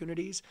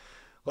opportunities.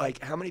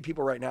 Like, how many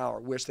people right now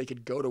wish they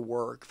could go to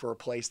work for a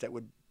place that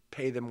would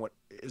pay them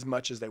as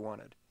much as they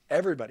wanted?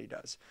 Everybody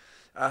does.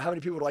 How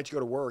many people would like to go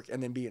to work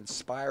and then be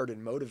inspired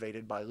and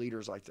motivated by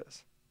leaders like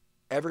this?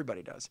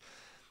 Everybody does.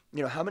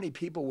 How many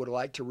people would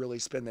like to really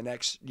spend the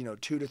next, 2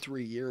 to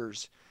 3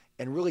 years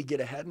and really get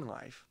ahead in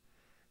life?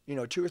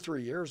 2 or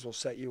 3 years will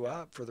set you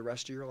up for the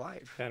rest of your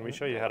life. And we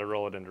show you how to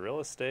roll it into real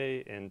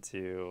estate,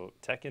 into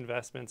tech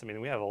investments. I mean,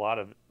 we have a lot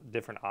of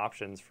different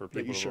options for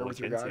people to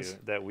look into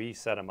that we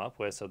set them up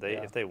with. So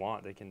if they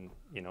want, they can,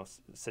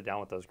 sit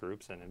down with those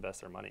groups and invest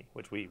their money,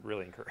 which we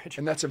really encourage.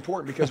 And that's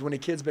important, because when a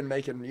kid's been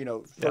making,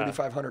 $3,500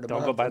 a month,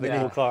 don't go buy the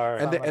cool car.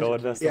 Go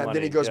invest the money.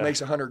 Then he goes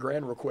makes $100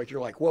 grand real quick. You're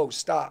like, whoa,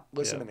 stop,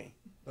 listen to me.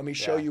 Let me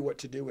show you what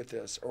to do with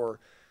this, or.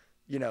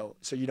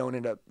 So you don't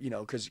end up,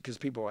 because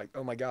people are like,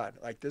 oh my God,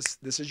 like this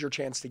is your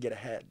chance to get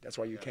ahead. That's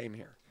why you came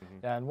here. Mm-hmm.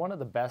 Yeah, and one of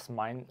the best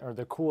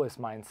the coolest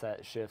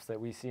mindset shifts that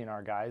we see in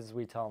our guys is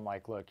we tell them,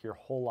 like, look, your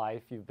whole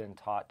life you've been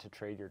taught to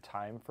trade your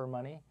time for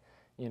money.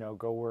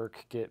 Go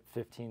work, get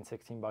 15,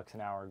 16 bucks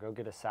an hour, go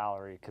get a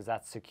salary, because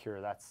that's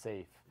secure, that's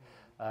safe.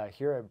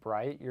 Here at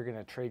Bright, you're going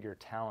to trade your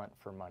talent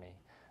for money.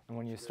 And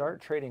when you start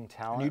trading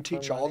talent, and you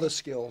teach all the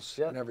skills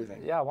and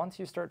everything. Yeah, once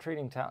you start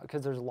trading talent,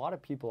 because there's a lot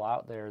of people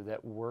out there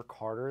that work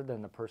harder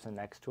than the person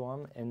next to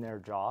them in their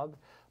job,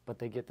 but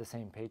they get the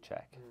same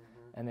paycheck,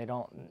 and they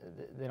don't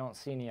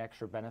see any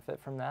extra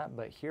benefit from that.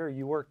 But here,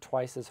 you work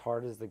twice as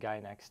hard as the guy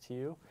next to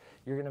you.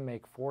 You're going to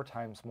make 4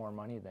 times more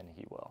money than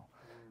he will,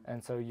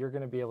 and so you're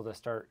going to be able to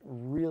start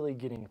really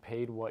getting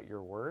paid what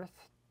you're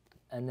worth,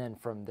 and then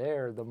from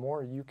there, the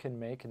more you can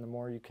make and the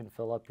more you can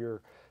fill up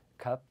your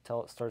cup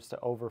till it starts to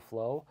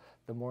overflow,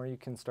 the more you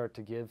can start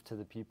to give to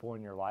the people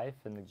in your life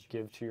and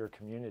give to your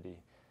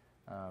community.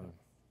 I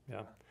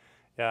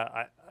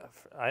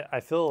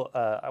feel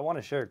I want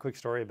to share a quick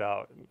story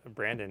about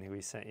Brandon, who he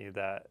sent you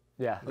that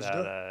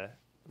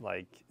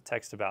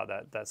text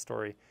about that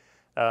story.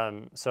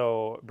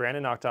 So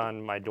Brandon knocked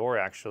on my door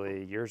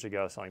actually years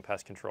ago selling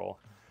pest control.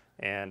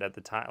 And at the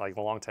time, like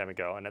a long time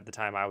ago, and at the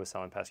time I was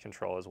selling pest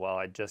control as well.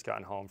 I'd just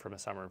gotten home from a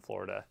summer in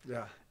Florida.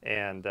 Yeah.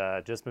 And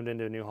just moved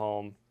into a new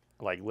home.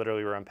 Like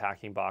literally we're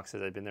unpacking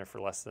boxes. I'd been there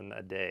for less than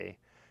a day.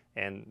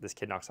 And this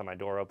kid knocks on my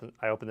door.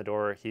 I open the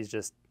door. He's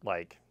just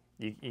like,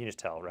 you can just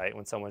tell, right?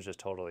 When someone's just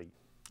totally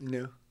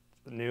new.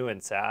 new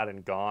and sad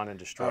and gone and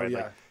destroyed. Oh,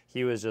 yeah. Like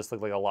he was just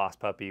looked like a lost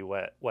puppy,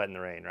 wet in the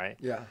rain, right?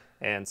 Yeah.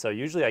 And so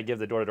usually I give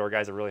the door-to-door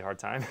guys a really hard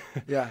time.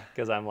 Yeah.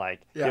 Because I'm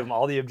like, Yeah. give them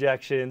all the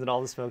objections and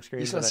all the smoke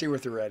screens. You just want to see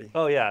what they're ready.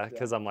 Oh yeah,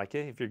 because I'm like,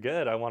 hey, if you're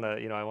good, I want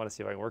to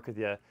see if I can work with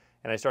you.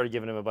 And I started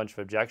giving him a bunch of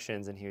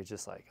objections, and he was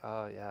just like,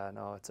 oh yeah,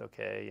 no, it's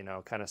okay.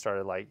 Kind of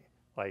started like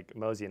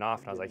moseying off,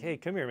 and I was like, hey,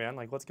 come here, man.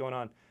 Like, what's going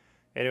on?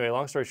 Anyway,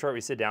 long story short,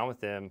 we sit down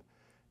with him,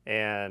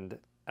 and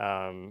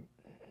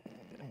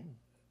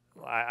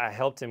I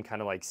helped him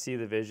kind of like see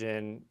the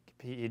vision.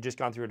 He'd just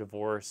gone through a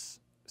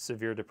divorce,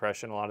 severe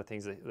depression, a lot of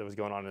things that was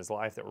going on in his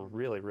life that were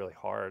really, really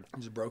hard. He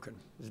was broken.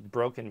 He was a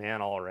broken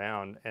man all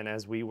around. And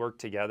as we worked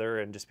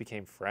together and just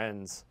became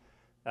friends,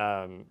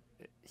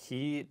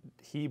 he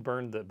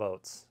burned the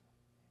boats.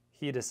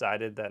 He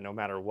decided that no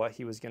matter what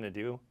he was going to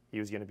do, he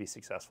was going to be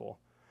successful.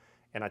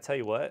 And I tell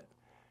you what,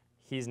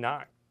 he's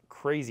not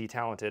crazy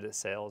talented at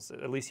sales.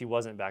 At least he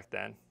wasn't back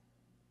then.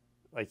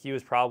 Like, he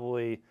was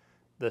probably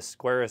the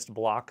squarest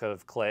block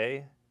of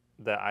clay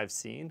that I've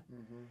seen.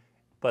 Mm-hmm.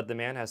 But the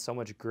man has so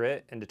much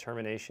grit and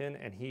determination,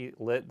 and he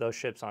lit those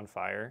ships on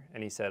fire.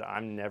 And he said,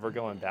 I'm never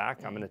going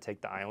back. I'm going to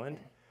take the island.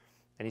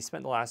 And he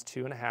spent the last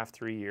 2.5,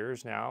 3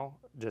 years now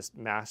just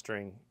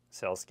mastering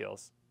sales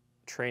skills,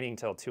 training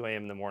till 2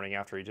 a.m. in the morning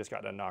after he just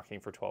got done knocking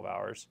for 12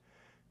 hours,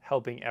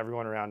 helping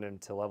everyone around him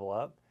to level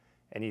up.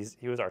 And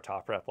he was our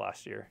top rep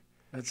last year.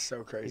 That's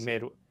so crazy. He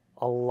made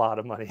a lot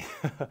of money.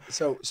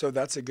 So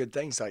that's a good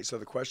thing, Sight. So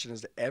the question is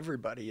to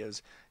everybody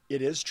is,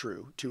 it is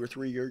true, 2 or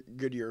 3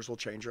 good years will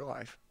change your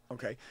life.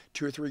 Okay,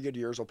 2 or 3 good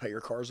years will pay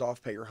your cars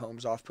off, pay your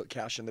homes off, put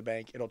cash in the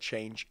bank. It'll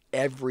change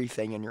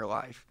everything in your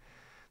life.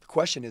 The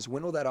question is,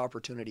 when will that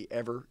opportunity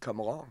ever come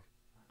along?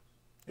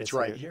 It's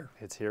right here.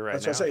 It's here right now.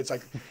 That's what I say. It's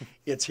like,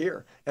 it's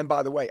here. And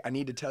by the way, I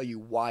need to tell you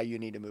why you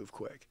need to move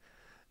quick.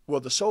 Well,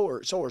 the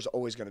solar is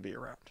always going to be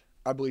around.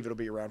 I believe it'll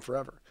be around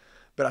forever.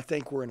 But I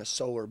think we're in a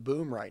solar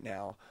boom right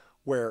now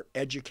where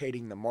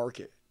educating the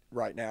market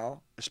right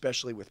now,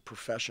 especially with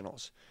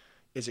professionals,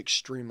 is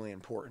extremely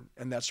important.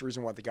 And that's the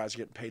reason why the guys are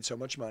getting paid so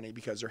much money,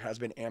 because there has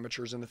been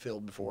amateurs in the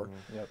field before.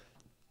 Mm-hmm. Yep.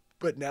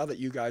 But now that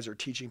you guys are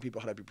teaching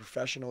people how to be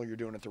professional, you're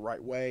doing it the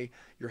right way,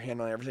 you're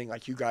handling everything,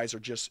 like you guys are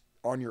just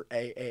on your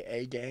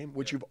AAA game,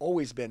 which you've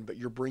always been, but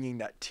you're bringing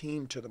that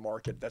team to the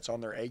market that's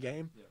on their A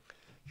game. Yeah.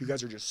 You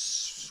guys are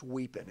just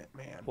sweeping it,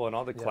 man. Well, and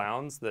all the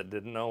clowns that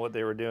didn't know what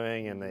they were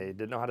doing and they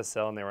didn't know how to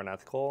sell and they were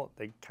unethical,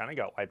 they kind of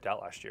got wiped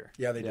out last year.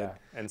 Yeah, they did.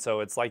 And so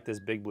it's like this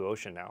big blue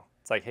ocean now.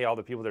 It's like, hey, all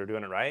the people that are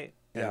doing it right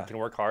and can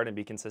work hard and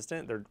be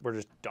consistent, we're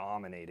just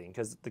dominating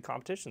because the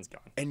competition's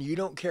gone. And you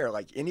don't care.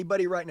 Like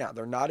anybody right now,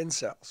 they're not in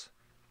sales.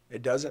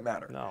 It doesn't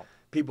matter. No.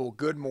 People,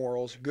 good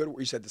morals, good.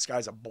 You said this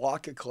guy's a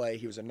block of clay.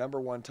 He was a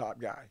 #1 top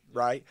guy,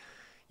 right?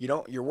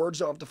 Your words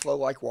don't have to flow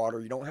like water.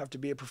 You don't have to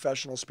be a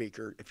professional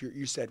speaker.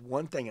 You said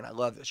one thing, and I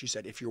love this. You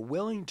said, if you're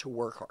willing to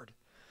work hard,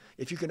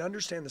 if you can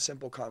understand the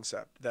simple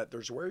concept that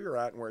there's where you're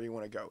at and where you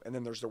want to go, and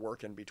then there's the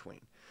work in between.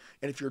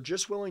 And if you're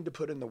just willing to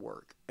put in the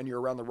work and you're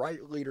around the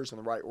right leaders and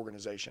the right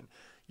organization,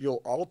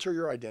 you'll alter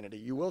your identity.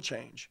 You will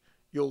change.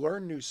 You'll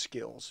learn new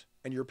skills,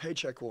 and your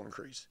paycheck will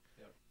increase.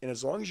 Yep. And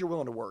as long as you're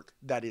willing to work,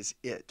 that is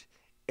it.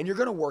 And you're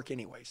going to work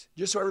anyways.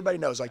 Just so everybody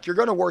knows, like, you're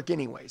going to work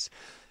anyways.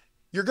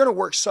 You're going to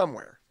work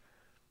somewhere.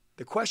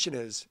 The question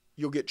is,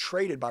 you'll get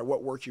traded by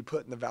what work you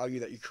put and the value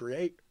that you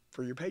create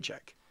for your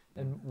paycheck.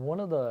 And one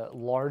of the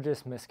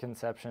largest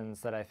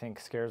misconceptions that I think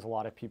scares a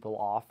lot of people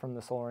off from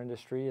the solar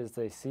industry is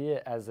they see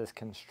it as this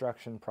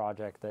construction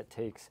project that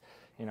takes,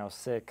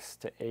 6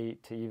 to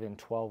 8 to even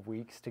 12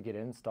 weeks to get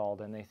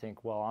installed. And they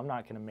think, well, I'm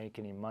not going to make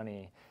any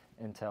money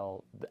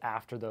until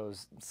after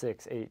those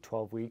 6, 8,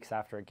 12 weeks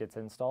after it gets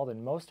installed.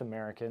 And most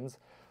Americans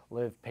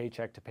live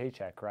paycheck to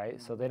paycheck, right?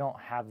 Mm-hmm. So they don't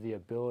have the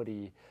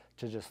ability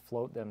to just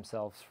float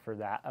themselves for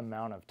that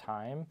amount of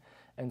time.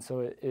 And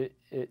so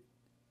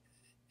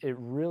it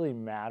really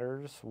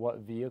matters what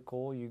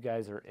vehicle you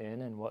guys are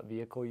in and what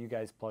vehicle you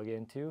guys plug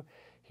into.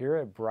 Here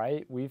at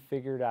Bright, we've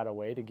figured out a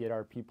way to get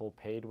our people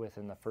paid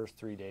within the first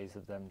 3 days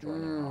of them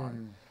joining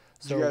on.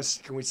 So yes,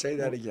 can we say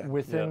that again?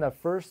 Within the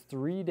first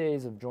 3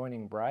 days of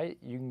joining Bright,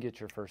 you can get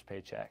your first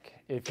paycheck.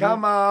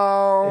 Come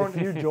on!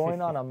 If you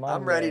join on a Monday,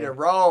 I'm ready to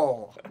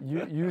roll.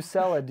 You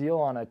sell a deal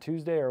on a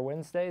Tuesday or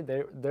Wednesday,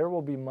 there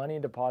will be money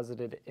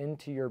deposited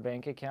into your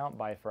bank account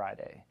by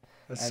Friday.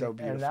 That's so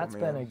beautiful, and that's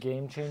man. been a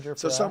game changer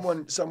for us.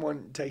 So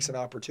someone takes an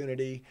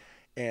opportunity,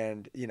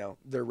 and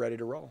they're ready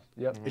to roll.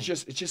 Yep. It's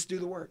just do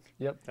the work.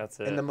 Yep. That's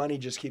it. And the money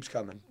just keeps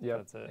coming. Yep.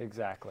 That's it.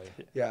 Exactly.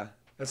 Yeah.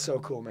 That's so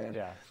cool, man.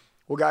 Yeah.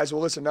 Well, guys,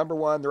 listen,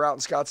 #1, they're out in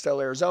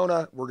Scottsdale,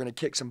 Arizona. We're going to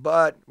kick some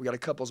butt. We got a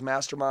couples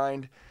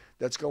mastermind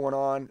that's going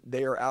on.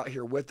 They are out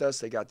here with us.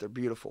 They got their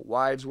beautiful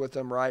wives with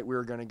them, right?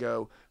 We're going to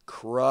go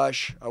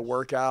crush a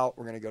workout.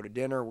 We're going to go to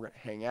dinner. We're going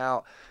to hang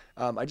out.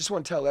 I just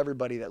want to tell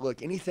everybody that,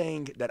 look,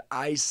 anything that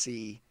I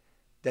see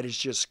that is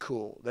just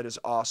cool, that is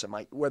awesome,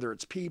 like whether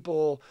it's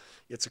people,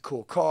 it's a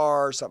cool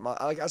car, something,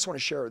 I just want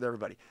to share it with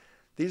everybody.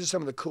 These are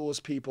some of the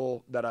coolest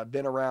people that I've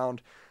been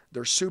around.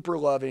 They're super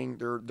loving.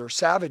 They're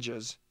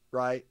savages,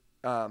 right?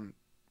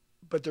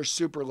 But they're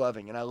super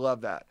loving, and I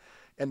love that.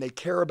 And they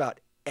care about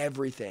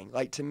everything.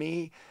 Like, to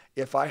me,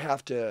 if I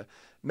have to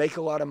make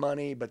a lot of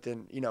money, but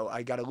then, you know,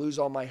 I got to lose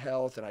all my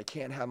health and I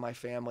can't have my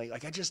family,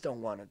 like, I just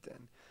don't want it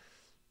then.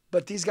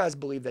 But these guys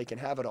believe they can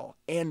have it all,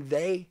 and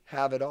they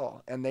have it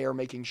all, and they are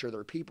making sure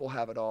their people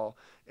have it all,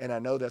 and I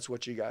know that's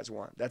what you guys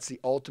want. That's the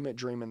ultimate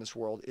dream in this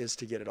world, is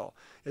to get it all.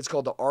 It's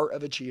called the Art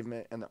of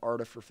Achievement and the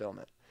Art of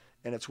Fulfillment,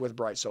 and it's with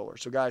Bright Solar.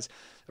 So guys,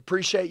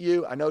 appreciate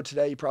you. I know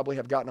today you probably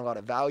have gotten a lot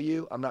of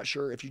value. I'm not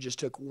sure if you just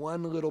took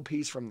one little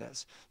piece from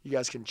this, you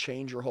guys can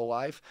change your whole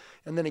life.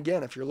 And then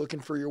again, if you're looking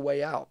for your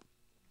way out,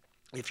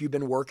 if you've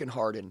been working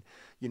hard and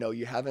you know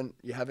you haven't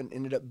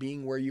ended up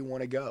being where you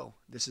want to go,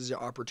 this is the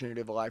opportunity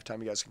of a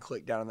lifetime. You guys can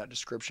click down in that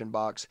description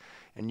box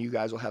and you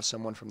guys will have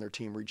someone from their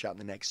team reach out in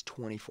the next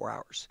 24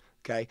 hours.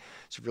 Okay,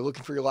 so if you're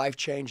looking for your life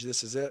change,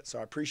 this is it. So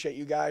I appreciate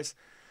you guys.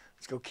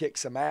 Let's go kick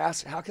some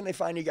ass. How can they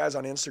find you guys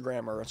on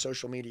Instagram or on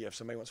social media if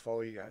somebody wants to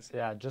follow you guys?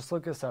 Yeah, just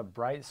look us up,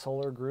 Bright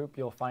Solar Group.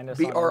 You'll find us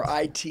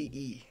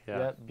B-R-I-T-E.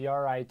 Yep,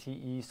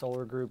 B-R-I-T-E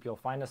Solar Group. You'll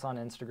find us on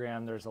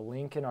Instagram. There's a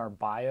link in our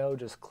bio.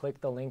 Just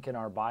click the link in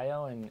our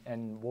bio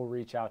and we'll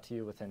reach out to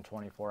you within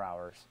 24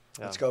 hours.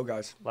 Yeah. Let's go,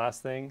 guys.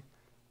 Last thing,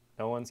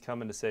 no one's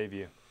coming to save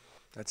you.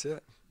 That's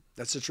it.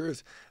 That's the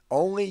truth.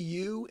 Only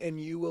you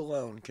and you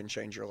alone can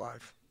change your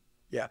life.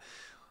 Yeah.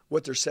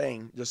 What they're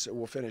saying, just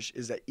we'll finish,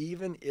 is that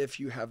even if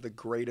you have the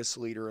greatest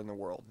leader in the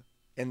world,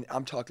 and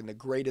I'm talking the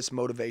greatest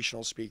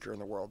motivational speaker in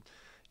the world,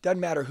 doesn't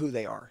matter who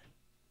they are.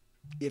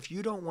 If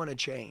you don't want to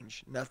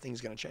change,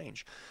 nothing's going to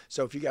change.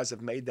 So if you guys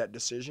have made that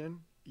decision,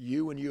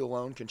 you and you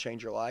alone can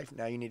change your life.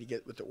 Now you need to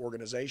get with the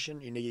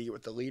organization. You need to get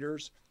with the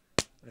leaders,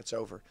 and it's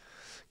over.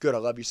 Good. I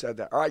love you said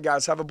that. All right,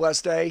 guys, have a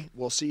blessed day.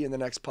 We'll see you in the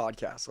next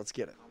podcast. Let's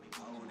get it.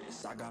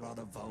 I got all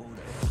the voters.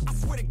 I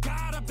swear to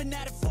God, I've been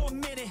at it for a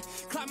minute.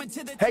 Climbing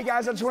to the Hey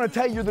guys, I just want to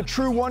tell you, you're the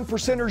true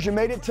 1%ers. You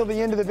made it till the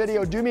end of the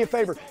video. Do me a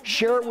favor,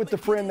 share it with the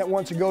friend that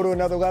wants to go to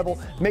another level.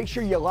 Make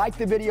sure you like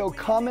the video,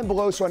 comment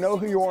below so I know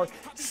who you are.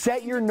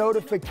 Set your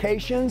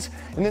notifications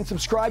and then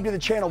subscribe to the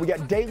channel. We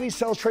got daily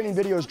sales training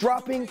videos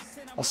dropping.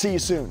 I'll see you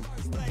soon.